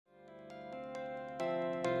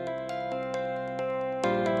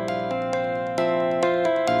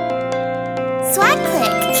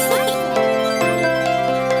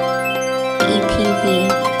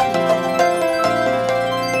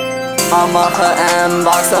I'm off a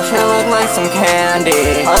M-box, that shit look like some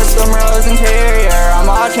candy. Custom rose interior, I'm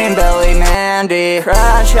watching Billy Mandy.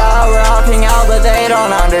 Crash out, rocking out, but they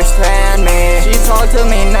don't understand me. She talked to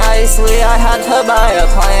me nicely, I had to buy a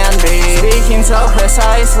plan B. Speaking so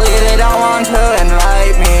precisely, they don't want to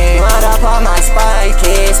invite me. Blood up on my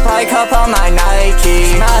spiky, spike up on my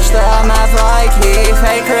Nike. Smash the MF like he,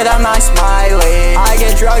 faker than my smiley. I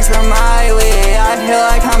get drugs from Miley, I feel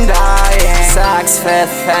like I'm dying. Saks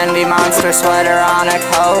Fifth, Fendi monster sweater on a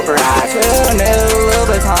coat rack. 2 new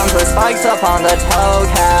Louboutins with spikes up on the toe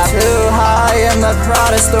cap. Too high in the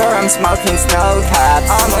Prada store, I'm smoking snow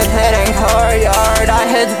caps. I'm with hitting courtyard, I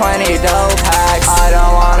hit 20 dough packs. I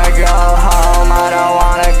don't wanna go home, I don't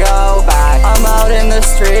wanna go back. I'm out in the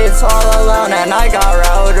streets all alone and I got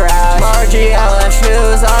road rash. Margielas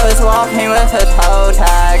shoes, I was walking with a toe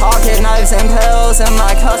tag. Pocket knives and pills in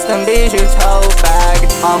my custom bijou tote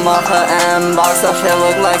bag. I'm off a M-box, that shit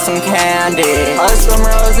look like some candy. Custom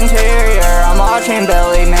rose interior, I'm watching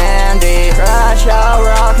Billy Mandy. Crash out,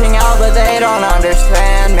 rocking out, but they don't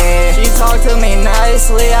understand me. She talked to me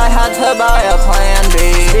nicely, I had to buy a plan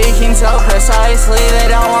B. Speaking so precisely, they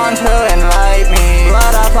don't want to invite me.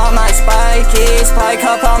 Blood up on my spiky, spike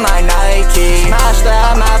up on my Nike. Smash the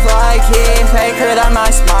MF like he, faker than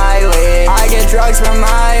my smiley. I get drugs from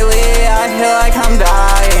Miley, I feel like I'm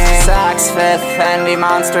dying. Saks Fifth, Fendi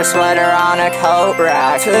monster sweater on a coat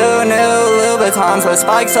rack. 2 new Louboutins with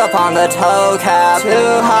spikes up on the toe cap.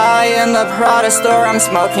 Too high in the Prada store, I'm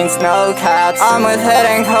smoking snow caps. I'm with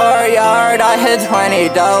hitting courtyard, I hit 20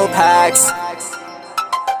 dough packs.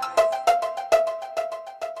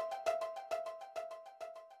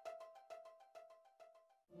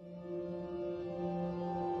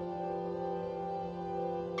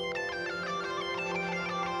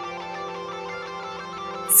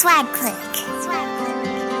 Swag click.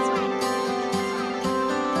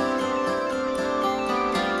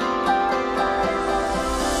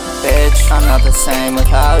 Bitch, I'm not the same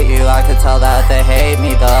without you. I could tell that they hate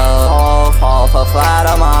me though. Fall flat,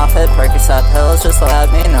 I'm off it. Percocet pills, just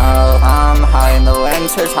let me know. I'm high in the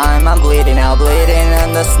winter time, I'm bleeding out, bleeding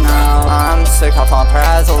in the snow. I'm sick off on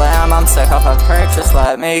Prazolam, I'm sick off of perk, just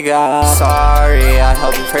let me go. Sorry, I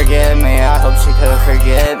hope you forgive me, I hope she could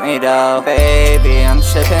forget me though. Baby, I'm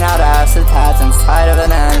shipping out acid tats inside of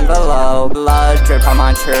an envelope. Blood drip on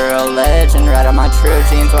my true religion, red on my true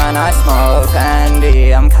jeans when I smoke.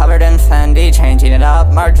 Fendi, I'm covered in Fendi, changing it up,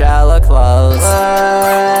 Margiela clothes.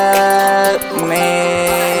 Let me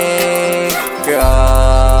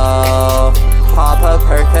go. Pop a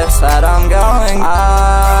Percocet, I'm going. I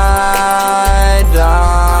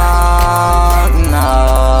don't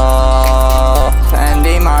know.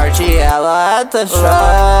 Fendi Margiela at the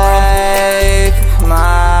strike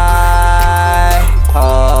my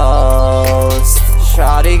post.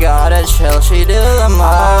 Shawty gotta chill, she do the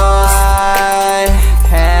most. I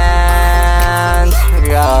can't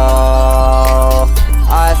go.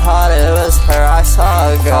 I thought it was her, I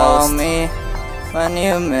saw a ghost. Call me when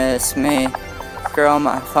you miss me. Girl,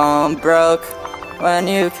 my phone broke when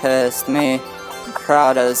you kissed me.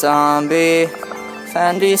 Prada zombie,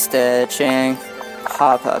 Fendi stitching.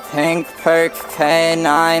 Pop a pink perk,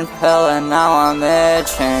 K9 pill, and now I'm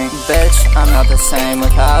itching. Bitch, I'm not the same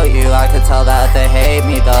without you. I could tell that they hate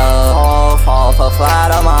me though. Fall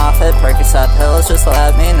flat, I'm off it. Percocet pills, just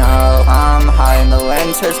let me know. I'm high in the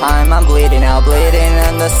winter time, I'm bleeding out, bleeding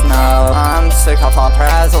in the snow. I'm sick off on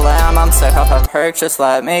Prazolam, I'm sick off of perk, just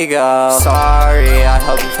let me go. Sorry, I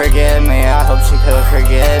hope you forgive me, I hope she could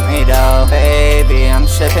forget me though. Baby, I'm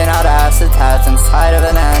shipping out acid tats inside of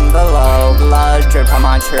an envelope. Blood drip on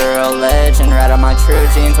my true religion, red on my true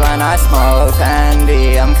jeans when I smoke.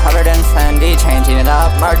 Fendi, I'm covered in Fendi, changing it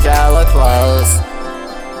up, Margiela clothes.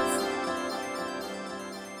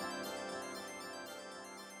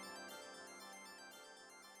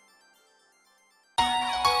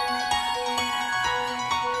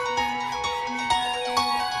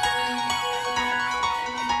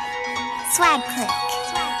 Swag click.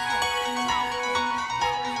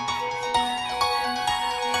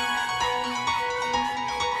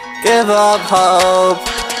 Give up hope,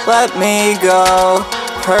 let me go.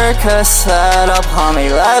 Percocet upon me,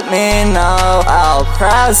 let me know. I'll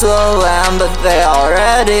Prazolam, but they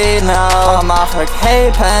already know. I'm off a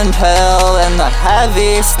K-pen pill in the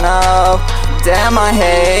heavy snow. Damn, I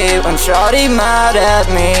hate when shawty mad at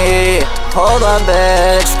me. Hold up,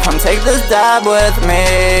 bitch, come take this dab with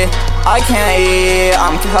me. I can't eat,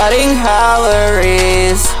 I'm cutting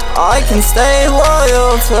calories. I can stay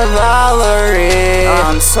loyal to Valerie.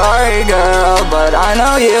 I'm sorry girl, but I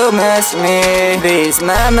know you miss me. These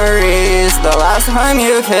memories, the last time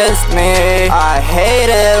you kissed me. I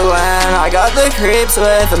hate it when got the creeps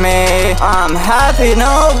with me. I'm happy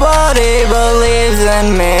nobody believes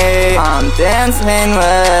in me. I'm dancing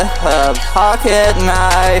with a pocket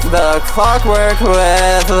knife, the clockwork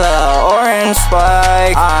with the orange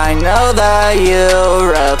spike. I know that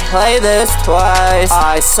you replay this twice.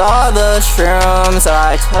 I saw the shrooms,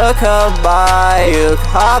 I took a bite. You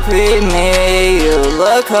copied me, you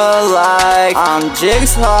look alike. I'm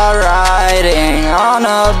jigsaw riding on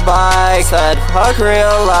a bike. Said fuck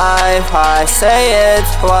real life, I say it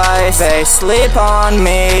twice. They sleep on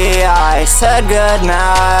me, I said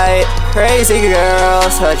goodnight. Crazy girl,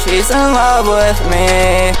 so she's in love with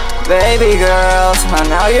me. Baby girl, so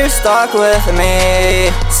now you're stuck with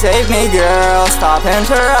me. Save me girl, stop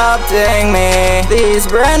interrupting me. These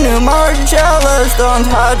brand new margielas don't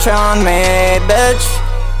touch on me, bitch.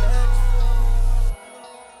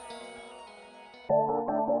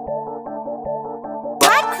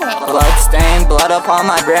 Bloodstained, blood up on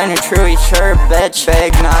my brand new truie shirt, bitch.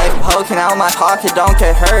 Big knife poking out my pocket, don't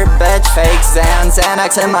get hurt, bitch. Fake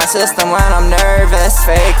Xanax in my system when I'm nervous.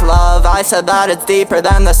 Fake love, I said that it's deeper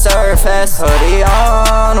than the surface. Hoodie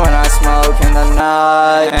on when I smoke in the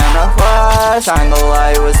night. Camera flash, shine the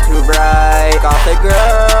light was too bright. Got the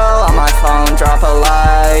girl on my phone, drop a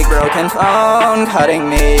like. Broken phone, cutting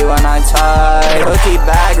me when I type. Cookie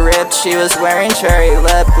bag ripped, she was wearing cherry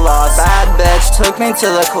lip gloss. Bad bitch took me to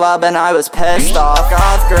the club and I was pissed off.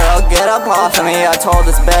 Goth girl, get up off of me, I told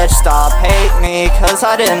this bitch stop. Hate me, cause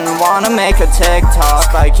I didn't wanna make a TikTok.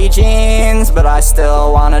 Spiky jeans, but I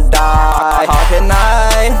still wanna die. Pocket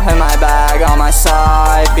knife in my bag on my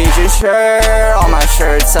side. Bijou shirt, all my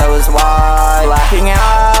shirts so is wide. Blacking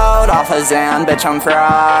out off a Zan, bitch I'm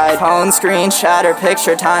fried. Phone screen shatter,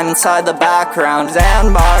 picture time inside the background.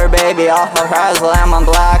 Zan bar, baby, off a razzle, I'm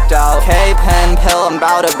blacked out. K-pen pill, I'm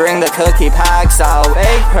about to bring the cookie packs out.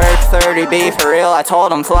 Fake perk 30B for real, I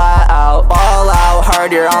told him flat out. Ball out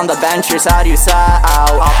hard, you're on the bench, you're sad you sat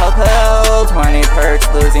out. Off a pill, 20 perks,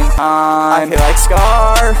 losing time. I feel like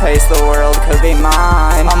Scarface, the world could be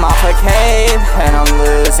mine. I'm off a cave, and I'm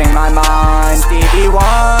losing my mind. Stevie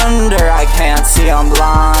Wonder, I can't see, I'm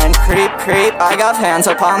blind. Creep, creep, I got fans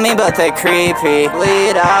upon me, but they creepy.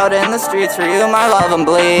 Bleed out in the streets for you, my love, I'm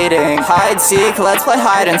bleeding. Hide, seek, let's play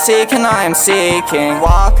hide and seek, and I am seeking.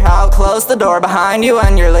 Walk out, close the door behind you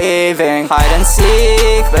when you're leaving. Hide and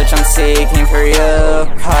seek, bitch I'm seeking for you.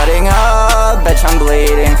 Cutting up, bitch I'm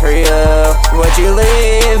bleeding for you. Would you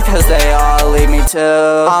leave? Cause they all leave me too.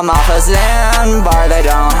 I'm off a Zan bar, they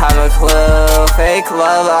don't have a clue. Fake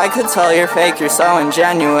love, I could tell you're fake, you're so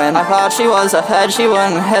ingenuine. I thought she was a head, she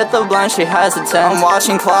wouldn't hit the blunt, she hesitant. I'm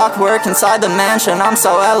watching clockwork inside the mansion, I'm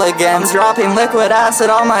so elegant. I'm dropping liquid acid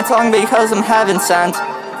on my tongue because I'm heaven sent.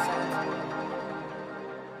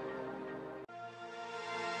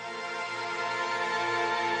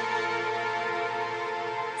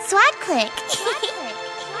 Swag click.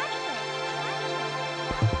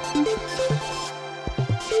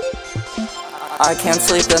 I can't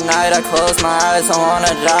sleep at night, I close my eyes, I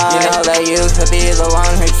wanna die. You know that you could be the one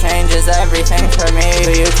who changes everything for me.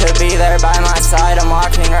 But you could be there by my side, I'm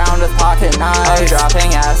walking around with pocket knives. I'm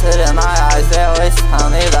dropping acid in my eyes, they always tell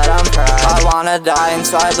me that I'm fried. I wanna die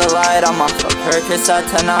inside the light, I'm off a Percocet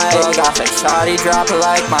tonight. Little gothic shoddy, drop it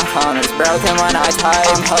like my phone is broken when I type.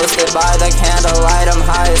 I'm hosted by the candlelight, I'm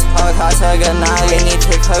high as fuck, I said goodnight. We need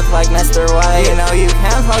to cook like Mr. White. You know you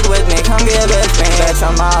can't fuck with me, come get with me. Bitch,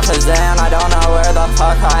 I'm off a Zan, I don't know where the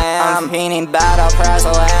fuck I am. I'm fiending bad, I'll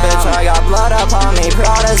frazzle am. Bitch, I got blood up on me,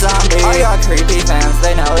 prada zombie. I got creepy fans,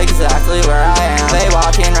 they know exactly where I am. They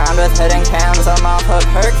walking around with hidden cams, I'm off a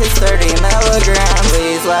perk, it's 30 milligrams.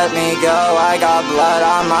 Please let me go, I got blood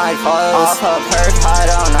on my clothes. Off a perk, I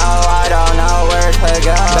don't know where to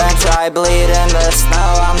go. Bitch, I bleed in the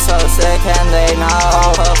snow, I'm so sick and they know.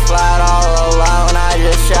 Off a flat all alone, I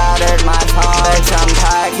just shattered my phone. Bitch, I'm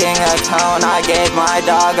packing a cone, I gave my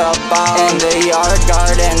dog a bone. In the yard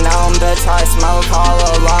garden gnome, bitch, I smoke all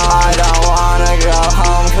alone. I don't wanna go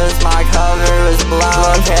home cause my cover was blown.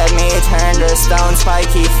 Look at me, turn to stone,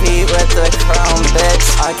 spiky feet with the chrome, bitch.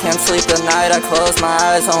 I can't sleep at night, I close my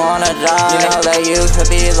eyes, I wanna die. You know that you could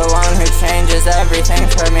be the one who changes everything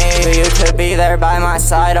for me. But you could be there by my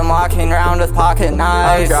side, I'm walking around with pocket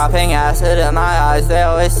knives. I'm dropping acid in my eyes, they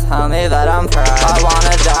always tell me that I'm fried. I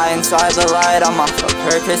wanna die inside the light, I'm off a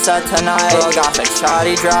Percocet tonight. Little gothic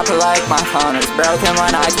shoddy, drop it like my phone is broken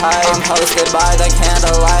when I type. I'm hosted by the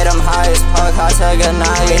candlelight, I'm high as fuck, I said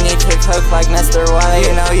goodnight. We need to cook like Mr. White.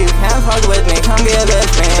 You know you can't fuck with me, come get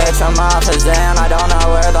with me. Bitch, I'm off a Zan, I don't know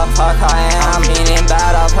where the fuck I am. I'm eating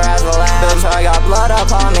bad, I'll frazzle am. Bitch, I got blood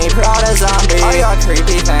up on me, prada zombie. I got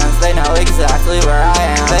creepy fans, they know exactly where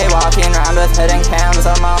I am. They walking around with hidden cams,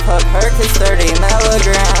 I'm off a perk, it's 30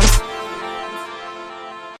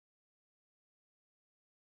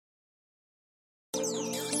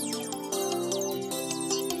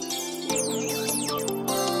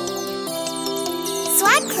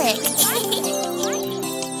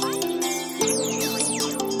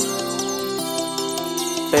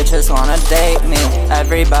 Bitches wanna date me,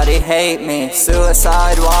 everybody hate me.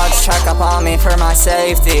 Suicide watch, check up on me for my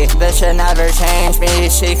safety. Bitch should never change me,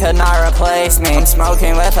 she could not replace me. I'm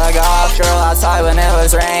smoking with a goth girl outside when it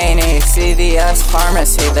was rainy. CVS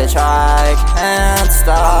pharmacy, bitch, I can't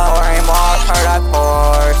stop. Pouring water, I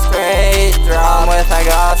pour straight drum. With a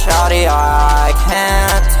goth shawty, I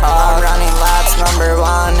can't talk. I'm running laps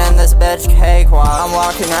 #1 in this bitch cakewalk. I'm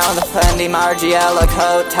walking around the Fendi Margiela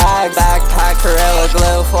coat tags. Backpack Gorilla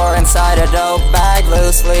Glue 4 inside a dope bag.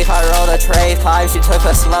 Loose leaf, I rolled a tray 5, she took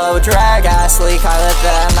a slow drag. Gas leak, I lit the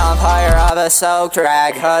end on fire of a soaked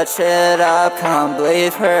rag. Cut shit up, come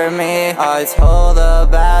bleed for me. I told a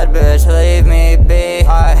bad bitch, leave me be.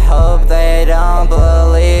 I hope they don't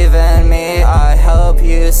believe in me. I hope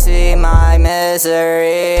you see my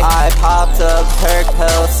misery. I popped a perk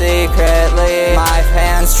pill secretly. My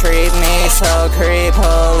fans treat me so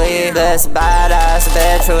creepily. This badass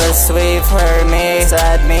bitch was sweet for me.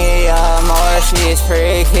 Said me more, she's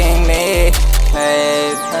freaking me.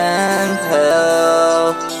 Vape and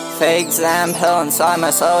pill, fake Zam pill inside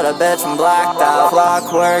my soda, bitch, I'm blacked out.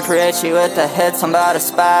 Clockwork, richiewitdahitz, I'm about to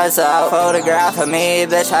spaz out. Photograph of me,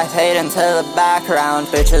 bitch, I fade into the background.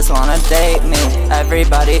 Bitches wanna date me,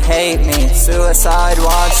 everybody hate me. Suicide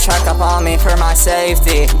watch, check up on me for my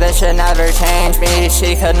safety. Bitch should never change me,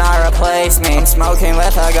 she could not replace me. I'm smoking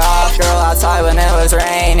with a goth girl outside when it was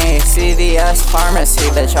rainy. CVS pharmacy,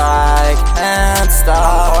 bitch, I can't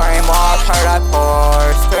stop. Pouring water, I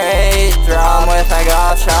pour straight drum. With a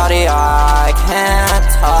goth shawty, I can't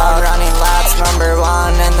talk. I'm running laps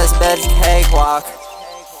 #1 in this bitch cakewalk.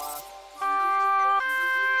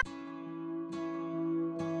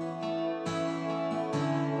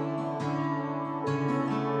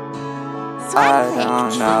 I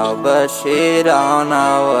don't know, but she don't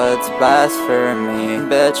know what's best for me.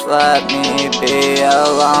 Bitch, let me be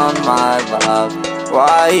alone, my love.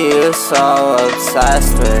 Why you so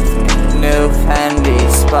obsessed with me? New Fendi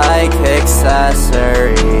spike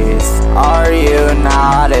accessories. Are you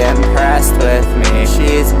not impressed with me?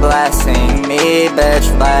 She's blessing me, bitch,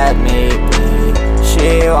 let me be.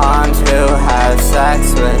 She want to have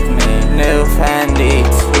sex with me. New Fendi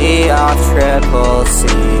tea off triple C.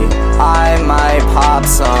 I might pop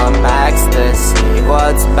some ecstasy.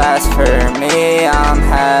 What's best for me? I'm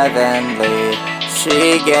heavenly.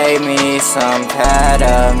 She gave me some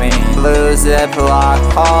ketamine. Blue Ziploc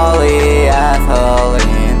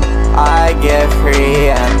polyethylene. I get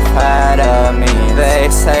free amphetamine. They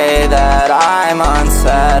say that I'm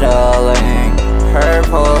unsettling.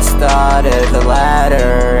 Purple studded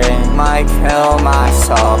lettering. Might kill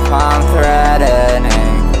myself, I'm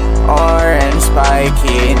threatening. Orange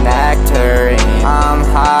spiky nectarine. I'm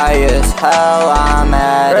high as hell, I'm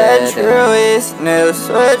editing. Truie's new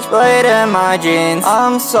switchblade in my jeans.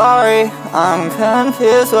 I'm sorry, I'm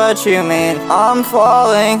confused what you mean. I'm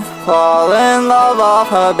falling, fall in love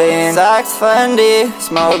off a bean. Sex Fendi,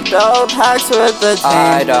 smoke dope packs with the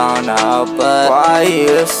team. I don't know, but why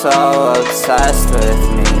you so obsessed with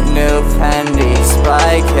me? New Fendi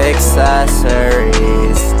spike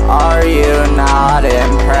accessories. Are you not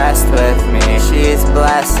impressed with me? She's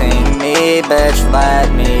blessing me, bitch, let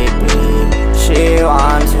me be. She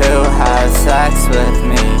want to have sex with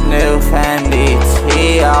me. New Fendi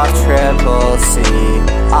tea off triple C.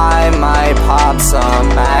 I might pop some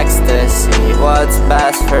ecstasy. What's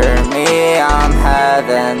best for me? I'm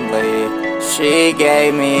heavenly. She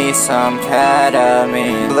gave me some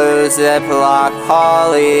ketamine. Blue Ziploc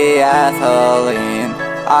polyethylene.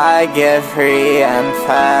 I get free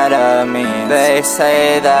amphetamine. They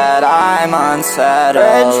say that I'm unsettling.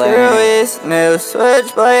 Red Truie's new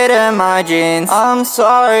switchblade in my jeans. I'm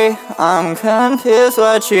sorry, I'm confused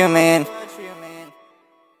what you mean.